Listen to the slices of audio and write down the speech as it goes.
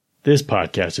This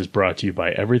podcast is brought to you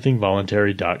by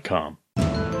everythingvoluntary.com.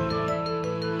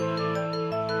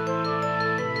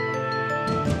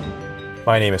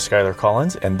 My name is Skylar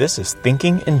Collins, and this is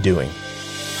Thinking and Doing.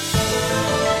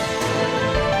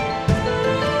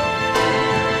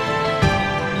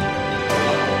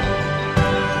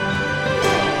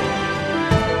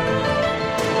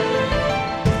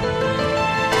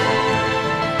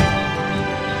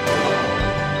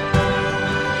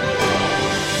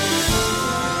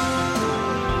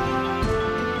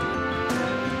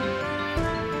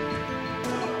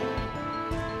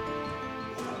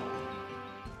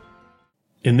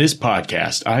 In this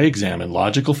podcast, I examine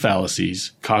logical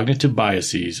fallacies, cognitive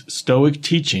biases, Stoic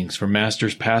teachings from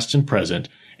masters past and present,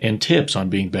 and tips on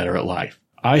being better at life.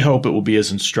 I hope it will be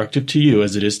as instructive to you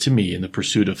as it is to me in the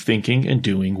pursuit of thinking and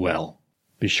doing well.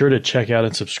 Be sure to check out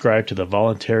and subscribe to the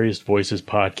Voluntarist Voices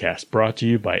podcast, brought to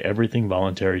you by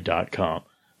everythingvoluntary.com.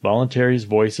 Voluntarist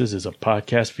Voices is a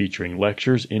podcast featuring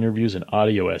lectures, interviews, and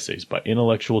audio essays by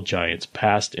intellectual giants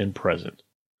past and present.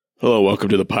 Hello, welcome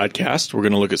to the podcast. We're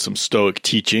going to look at some Stoic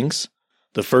teachings.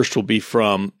 The first will be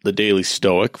from the Daily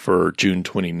Stoic for June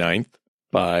 29th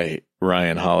by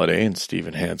Ryan Holiday and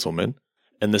Stephen Hanselman.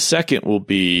 And the second will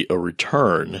be a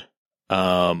return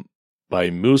by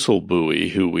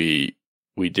Musalbui, who we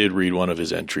did read one of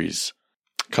his entries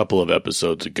a couple of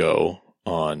episodes ago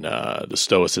on the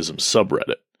Stoicism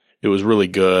subreddit. It was really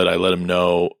good. I let him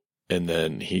know. And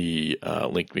then he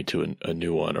linked me to a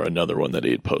new one or another one that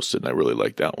he had posted, and I really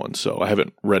liked that one. So I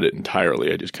haven't read it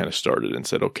entirely. I just kind of started and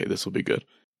said, okay, this will be good.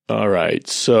 All right,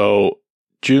 so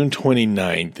June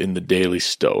 29th in the Daily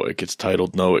Stoic, it's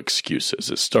titled No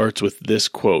Excuses. It starts with this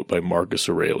quote by Marcus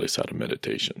Aurelius out of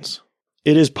Meditations.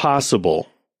 It is possible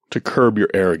to curb your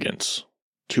arrogance,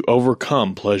 to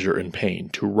overcome pleasure and pain,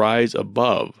 to rise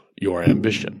above your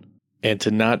ambition, and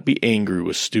to not be angry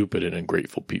with stupid and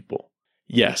ungrateful people.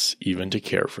 Yes, even to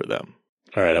care for them.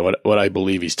 All right, what I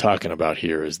believe he's talking about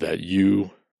here is that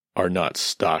you are not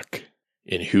stuck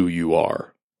in who you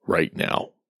are right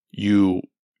now. You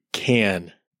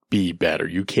can be better.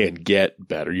 You can get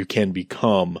better. You can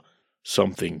become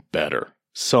something better.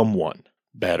 Someone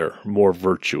better, more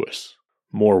virtuous,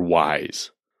 more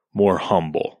wise, more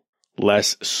humble,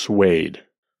 less swayed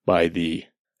by the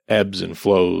ebbs and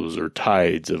flows or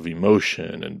tides of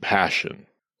emotion and passion,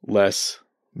 less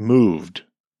moved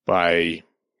by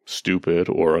stupid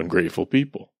or ungrateful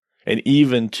people, and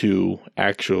even to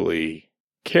actually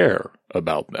care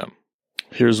about them.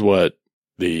 Here's what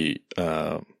the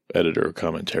editor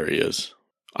commentary is.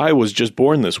 I was just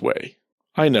born this way.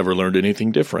 I never learned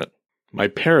anything different. My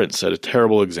parents set a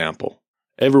terrible example.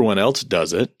 Everyone else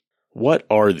does it. What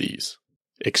are these?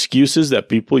 Excuses that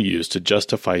people use to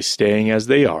justify staying as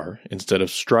they are instead of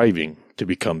striving to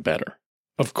become better.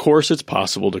 Of course, it's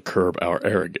possible to curb our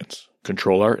arrogance,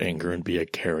 control our anger, and be a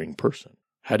caring person.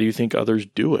 How do you think others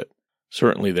do it?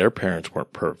 Certainly their parents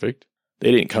weren't perfect. They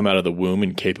didn't come out of the womb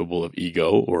incapable of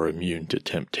ego or immune to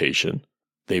temptation.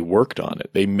 They worked on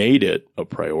it. They made it a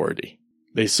priority.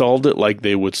 They solved it like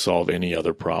they would solve any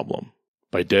other problem,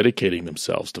 by dedicating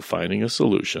themselves to finding a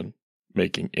solution,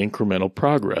 making incremental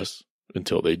progress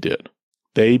until they did.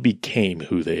 They became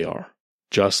who they are,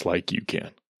 just like you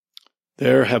can.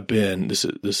 There have been, this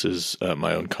is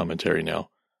my own commentary now,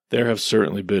 there have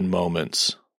certainly been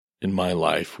moments in my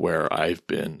life where I've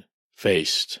been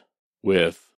faced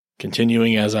with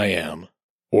continuing as I am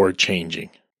or changing.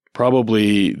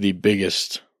 Probably the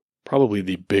biggest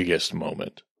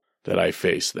moment that I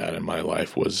faced that in my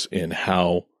life was in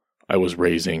how I was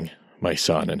raising my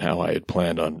son and how I had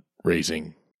planned on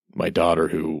raising my daughter,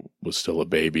 who was still a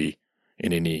baby,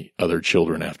 and any other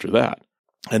children after that.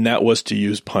 And that was to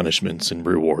use punishments and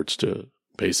rewards to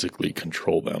basically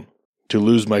control them. To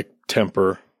lose my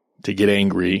temper, to get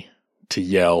angry, to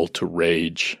yell, to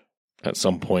rage, at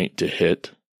some point to hit.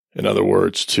 In other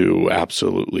words, to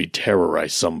absolutely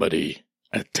terrorize somebody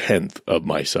a tenth of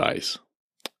my size.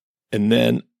 And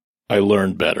then I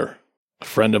learned better. A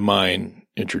friend of mine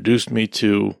introduced me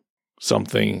to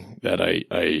something that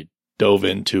I dove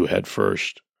into head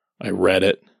first. I read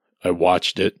it. I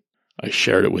watched it. I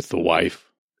shared it with the wife.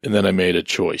 And then I made a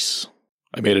choice.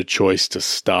 I made a choice to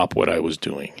stop what I was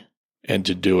doing and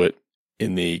to do it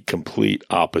in the complete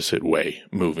opposite way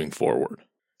moving forward.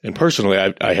 And personally,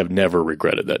 I have never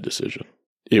regretted that decision.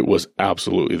 It was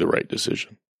absolutely the right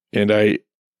decision. And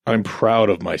I'm proud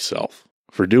of myself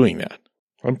for doing that.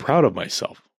 I'm proud of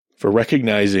myself for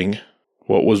recognizing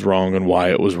what was wrong and why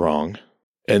it was wrong,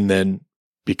 and then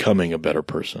becoming a better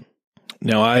person.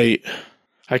 Now, I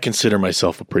consider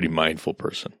myself a pretty mindful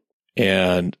person.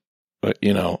 And,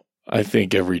 I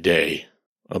think every day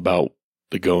about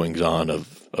the goings on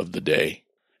of the day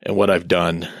and what I've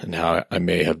done and how I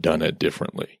may have done it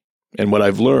differently. And what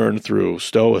I've learned through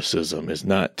Stoicism is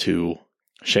not to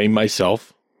shame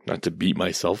myself, not to beat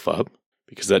myself up,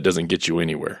 because that doesn't get you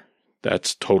anywhere.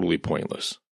 That's totally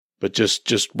pointless. But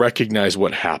just recognize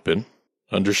what happened,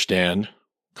 understand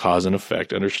cause and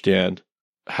effect, understand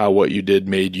how what you did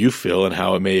made you feel and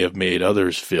how it may have made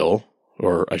others feel,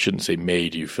 or I shouldn't say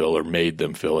made you feel or made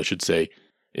them feel. I should say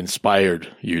inspired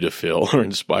you to feel or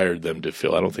inspired them to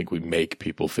feel. I don't think we make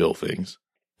people feel things.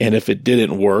 And if it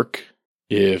didn't work,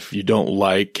 if you don't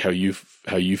like how you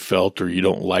felt, or you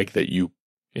don't like that you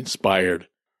inspired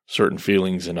certain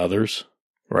feelings in others,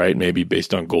 right? Maybe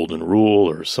based on golden rule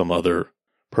or some other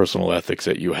personal ethics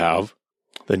that you have,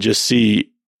 then just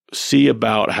see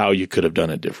about how you could have done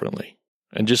it differently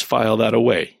and just file that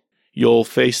away. You'll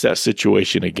face that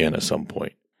situation again at some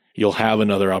point. You'll have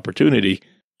another opportunity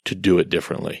to do it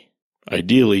differently,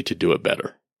 ideally to do it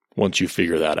better once you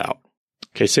figure that out.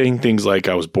 Okay, saying things like,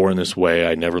 I was born this way,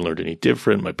 I never learned any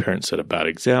different, my parents set a bad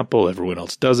example, everyone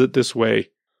else does it this way,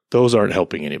 those aren't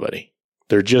helping anybody.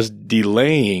 They're just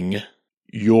delaying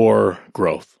your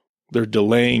growth. They're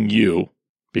delaying you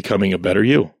becoming a better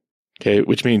you. Okay,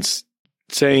 which means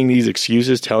saying these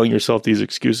excuses, telling yourself these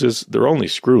excuses, they're only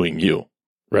screwing you,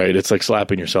 right? It's like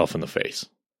slapping yourself in the face.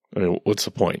 I mean, what's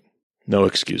the point? No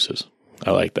excuses.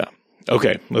 I like that.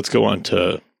 Okay, let's go on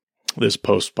to this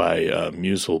post by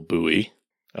Musel Bowie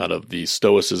out of the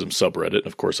Stoicism subreddit.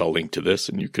 Of course, I'll link to this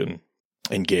and you can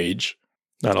engage.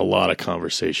 Not a lot of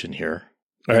conversation here.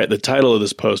 All right, the title of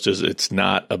this post is It's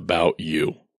Not About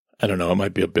You. I don't know, it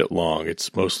might be a bit long.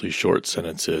 It's mostly short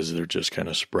sentences. They're just kind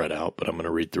of spread out, but I'm going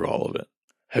to read through all of it.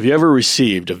 Have you ever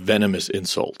received a venomous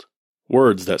insult?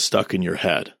 Words that stuck in your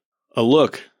head? A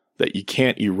look that you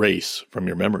can't erase from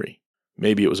your memory?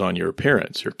 Maybe it was on your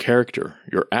appearance, your character,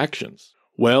 your actions.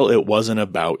 Well, it wasn't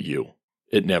about you.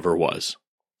 It never was.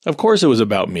 Of course it was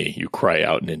about me, you cry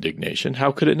out in indignation.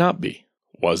 How could it not be?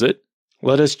 Was it?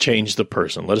 Let us change the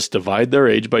person. Let us divide their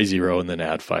age by 0 and then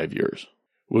add 5 years.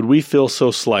 Would we feel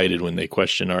so slighted when they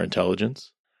question our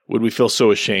intelligence? Would we feel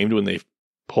so ashamed when they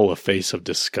pull a face of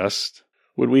disgust?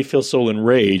 Would we feel so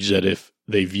enraged that if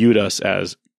they viewed us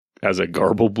as a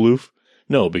garble-bloof?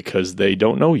 No, because they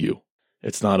don't know you.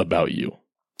 It's not about you.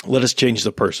 Let us change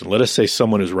the person. Let us say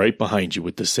someone is right behind you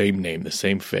with the same name, the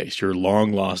same face, your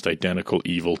long-lost identical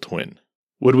evil twin.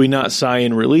 Would we not sigh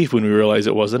in relief when we realize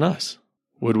it wasn't us?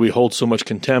 Would we hold so much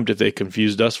contempt if they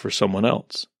confused us for someone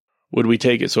else? Would we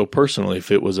take it so personally if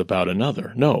it was about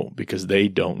another? No, because they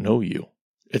don't know you.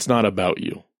 It's not about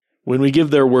you. When we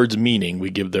give their words meaning, we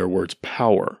give their words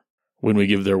power. When we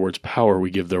give their words power,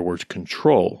 we give their words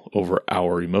control over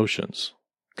our emotions,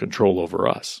 control over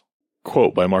us.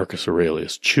 Quote by Marcus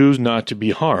Aurelius, choose not to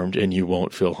be harmed and you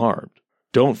won't feel harmed.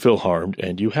 Don't feel harmed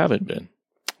and you haven't been.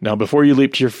 Now, before you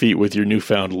leap to your feet with your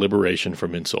newfound liberation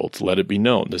from insults, let it be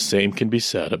known the same can be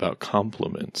said about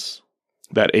compliments.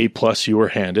 That A+ you were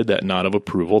handed, that nod of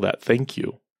approval, that thank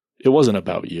you. It wasn't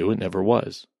about you, it never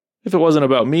was. If it wasn't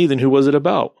about me, then who was it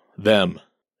about? Them.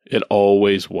 It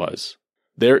always was.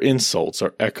 Their insults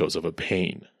are echoes of a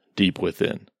pain deep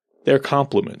within. They're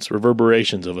compliments,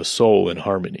 reverberations of a soul in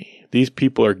harmony. These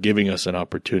people are giving us an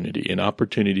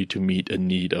opportunity to meet a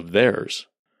need of theirs.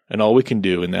 And all we can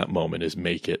do in that moment is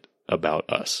make it about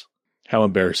us. How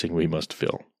embarrassing we must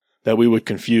feel. That we would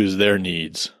confuse their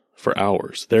needs for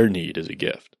ours. Their need is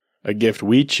a gift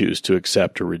we choose to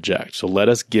accept or reject. So let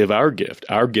us give our gift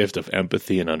of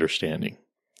empathy and understanding.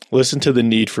 Listen to the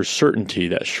need for certainty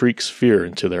that shrieks fear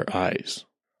into their eyes.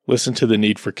 Listen to the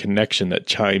need for connection that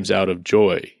chimes out of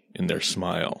joy in their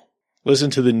smile.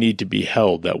 Listen to the need to be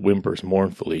held that whimpers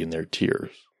mournfully in their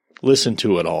tears. Listen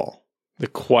to it all, the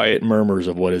quiet murmurs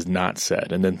of what is not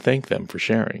said, and then thank them for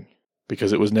sharing,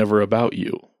 because it was never about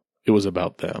you. It was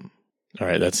about them. All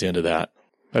right, that's the end of that.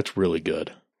 That's really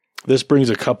good. This brings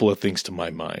a couple of things to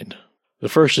my mind. The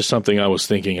first is something I was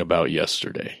thinking about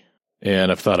yesterday,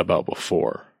 and I've thought about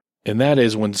before, and that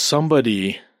is when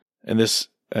somebody, and this,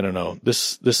 I don't know,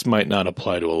 this might not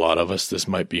apply to a lot of us. This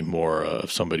might be more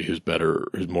of somebody who's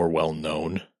more well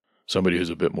known, somebody who's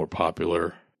a bit more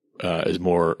popular, is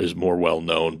more well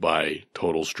known by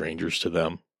total strangers to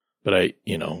them. But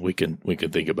we can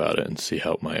think about it and see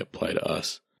how it might apply to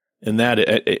us, and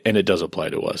it does apply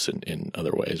to us in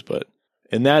other ways.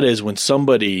 And that is when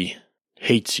somebody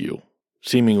hates you,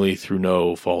 seemingly through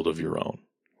no fault of your own.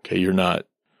 Okay, you're not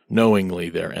knowingly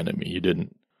their enemy. You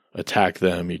didn't attack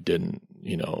them. You didn't,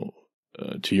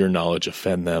 to your knowledge,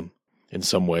 offend them in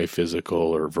some way, physical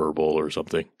or verbal or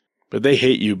something. But they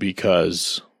hate you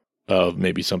because of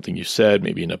maybe something you said,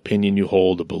 maybe an opinion you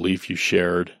hold, a belief you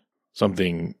shared,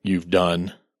 something you've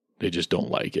done. They just don't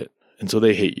like it. And so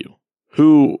they hate you.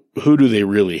 Who do they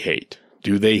really hate?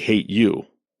 Do they hate you?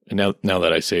 And now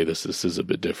that I say this is a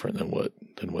bit different than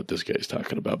what this guy's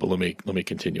talking about, but let me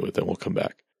continue with it and we'll come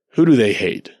back. Who do they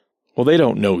hate? Well, they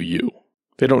don't know you.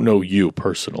 They don't know you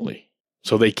personally.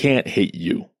 So they can't hate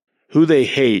you. Who they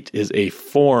hate is a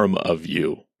form of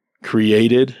you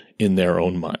created in their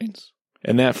own minds.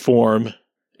 And that form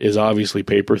is obviously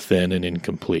paper thin and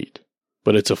incomplete,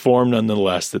 but it's a form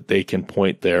nonetheless that they can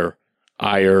point their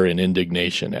ire and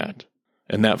indignation at.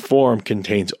 And that form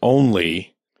contains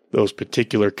only those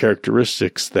particular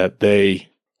characteristics that they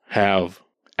have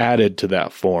added to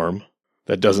that form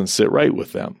that doesn't sit right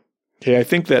with them. Okay, I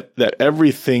think that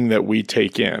everything that we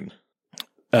take in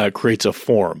creates a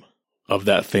form of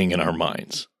that thing in our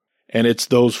minds. And it's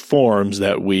those forms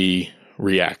that we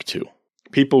react to.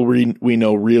 People we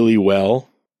know really well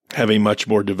have a much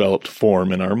more developed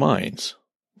form in our minds.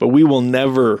 But we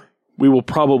will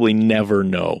probably never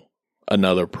know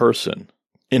another person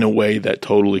in a way that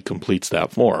totally completes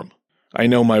that form. I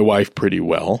know my wife pretty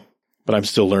well, but I'm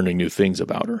still learning new things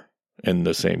about her. And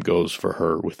the same goes for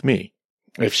her with me.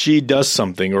 If she does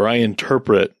something or I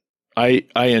interpret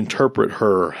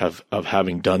her of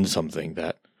having done something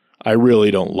that I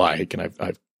really don't like, and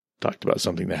I've talked about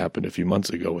something that happened a few months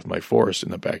ago with my forest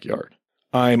in the backyard.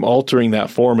 I'm altering that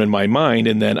form in my mind,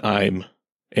 and then I'm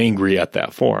angry at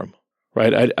that form,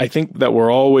 right? I think that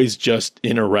we're always just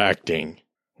interacting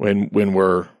when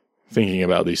we're thinking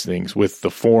about these things with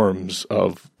the forms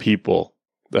of people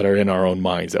that are in our own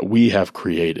minds that we have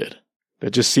created.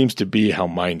 That just seems to be how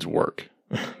minds work.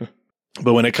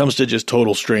 But when it comes to just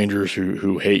total strangers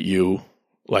who hate you,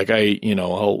 like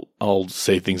I'll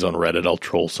say things on Reddit. I'll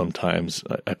troll sometimes.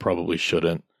 I probably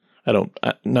shouldn't.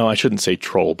 I shouldn't say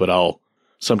troll, but I'll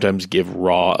sometimes give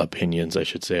raw opinions, I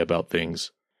should say, about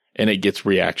things. And it gets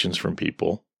reactions from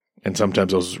people. And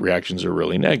sometimes those reactions are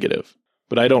really negative.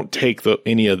 But I don't take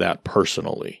any of that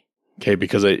personally, okay?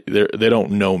 Because they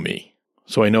don't know me.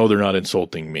 So I know they're not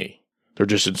insulting me. They're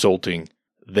just insulting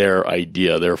their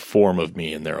idea, their form of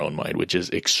me in their own mind, which is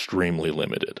extremely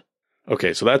limited.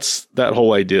 Okay, so that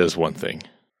whole idea is one thing.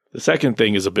 The second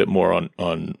thing is a bit more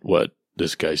on what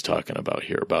this guy's talking about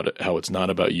here, about it, how it's not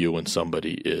about you when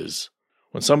somebody's,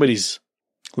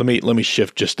 let me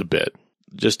shift just a bit,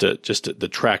 just the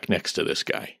track next to this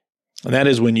guy. And that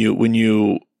is when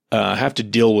you have to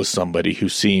deal with somebody who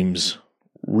seems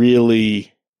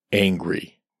really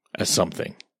angry at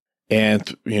something.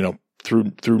 And,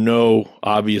 through no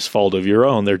obvious fault of your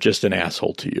own, they're just an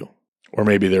asshole to you. Or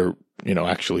maybe they're,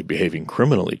 actually behaving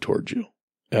criminally towards you.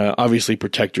 Obviously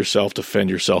protect yourself, defend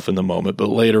yourself in the moment, but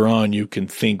later on you can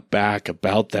think back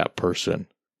about that person.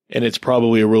 And it's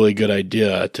probably a really good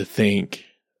idea to think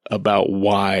about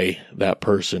why that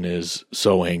person is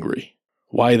so angry,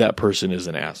 why that person is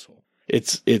an asshole.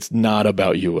 It's not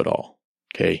about you at all.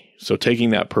 Okay. So taking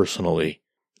that personally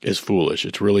is foolish.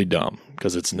 It's really dumb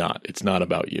because it's not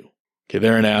about you. Okay.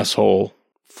 They're an asshole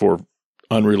for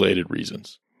unrelated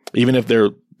reasons. Even if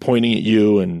they're pointing at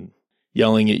you and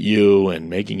yelling at you and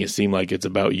making it seem like it's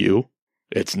about you,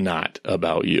 it's not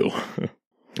about you.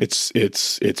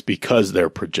 It's because they're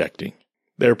projecting.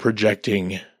 They're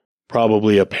projecting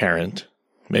probably a parent,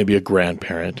 maybe a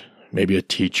grandparent, maybe a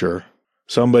teacher,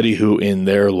 somebody who in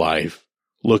their life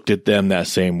looked at them that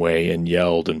same way and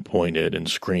yelled and pointed and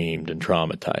screamed and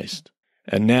traumatized.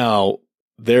 And now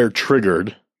they're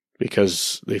triggered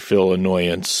because they feel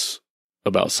annoyance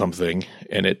about something,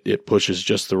 and it pushes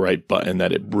just the right button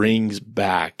that it brings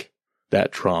back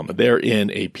that trauma. They're in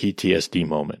a PTSD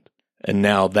moment. And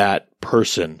now that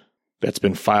person that's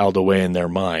been filed away in their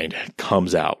mind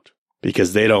comes out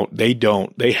because they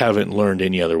haven't learned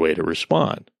any other way to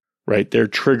respond, right? They're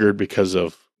triggered because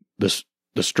of the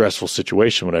stressful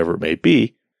situation, whatever it may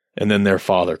be. And then their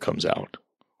father comes out,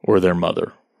 or their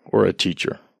mother, or a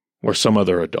teacher, or some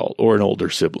other adult, or an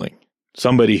older sibling.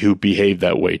 Somebody who behaved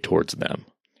that way towards them.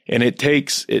 And it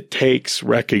takes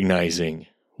recognizing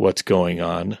what's going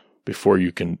on before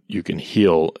you can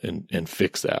heal and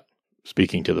fix that,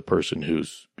 speaking to the person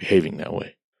who's behaving that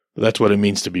way. But that's what it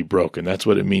means to be broken. That's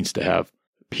what it means to have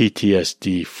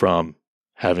PTSD from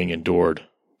having endured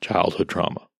childhood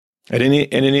trauma. And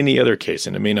in any other case,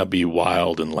 and it may not be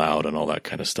wild and loud and all that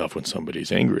kind of stuff when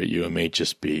somebody's angry at you, it may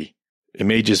just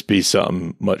be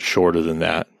something much shorter than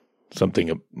that.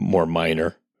 Something more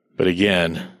minor. But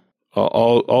again,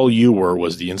 all you were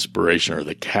was the inspiration or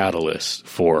the catalyst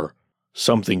for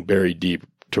something buried deep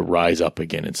to rise up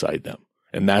again inside them.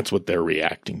 And that's what they're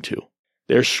reacting to.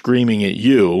 They're screaming at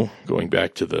you, going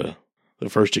back to the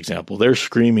first example, they're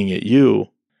screaming at you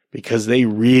because they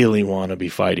really want to be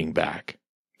fighting back.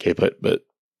 Okay, but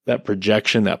that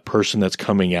projection, that person that's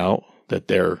coming out that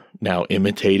they're now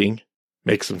imitating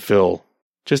makes them feel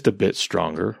just a bit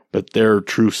stronger, but their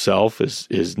true self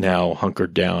is now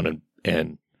hunkered down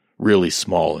and really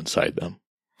small inside them.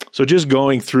 So just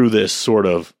going through this sort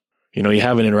of, you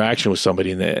have an interaction with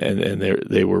somebody and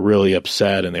they were really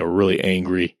upset and they were really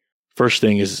angry. First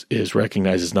thing is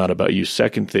recognize it's not about you.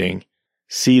 Second thing,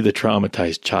 see the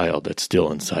traumatized child that's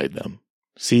still inside them.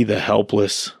 See the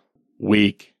helpless,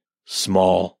 weak,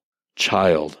 small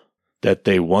child that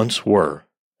they once were,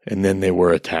 and then they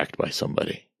were attacked by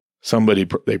somebody. Somebody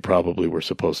they probably were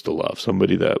supposed to love.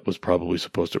 Somebody that was probably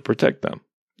supposed to protect them.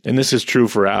 And this is true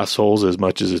for assholes as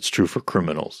much as it's true for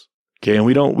criminals. Okay, and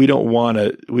we don't want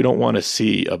to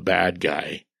see a bad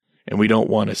guy, and we don't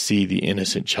want to see the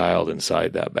innocent child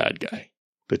inside that bad guy.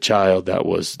 The child that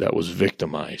was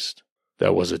victimized,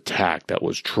 that was attacked, that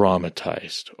was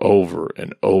traumatized over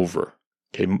and over.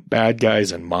 Okay, bad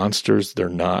guys and monsters, they're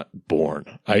not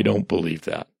born. I don't believe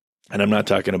that. And I'm not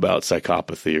talking about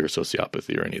psychopathy or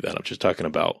sociopathy or any of that. I'm just talking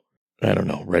about,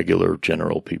 regular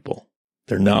general people.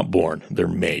 They're not born. They're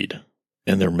made.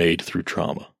 And they're made through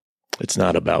trauma. It's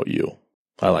not about you.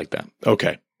 I like that.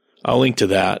 Okay. I'll link to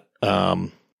that.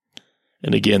 And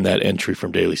again, that entry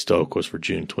from Daily Stoic was for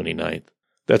June 29th.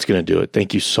 That's going to do it.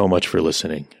 Thank you so much for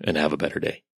listening, and have a better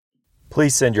day.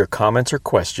 Please send your comments or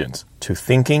questions to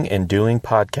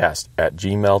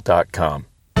thinkinganddoingpodcast@gmail.com.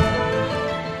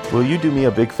 Will you do me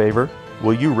a big favor?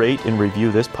 Will you rate and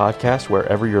review this podcast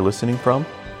wherever you're listening from?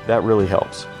 That really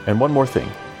helps. And one more thing,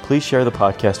 please share the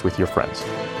podcast with your friends.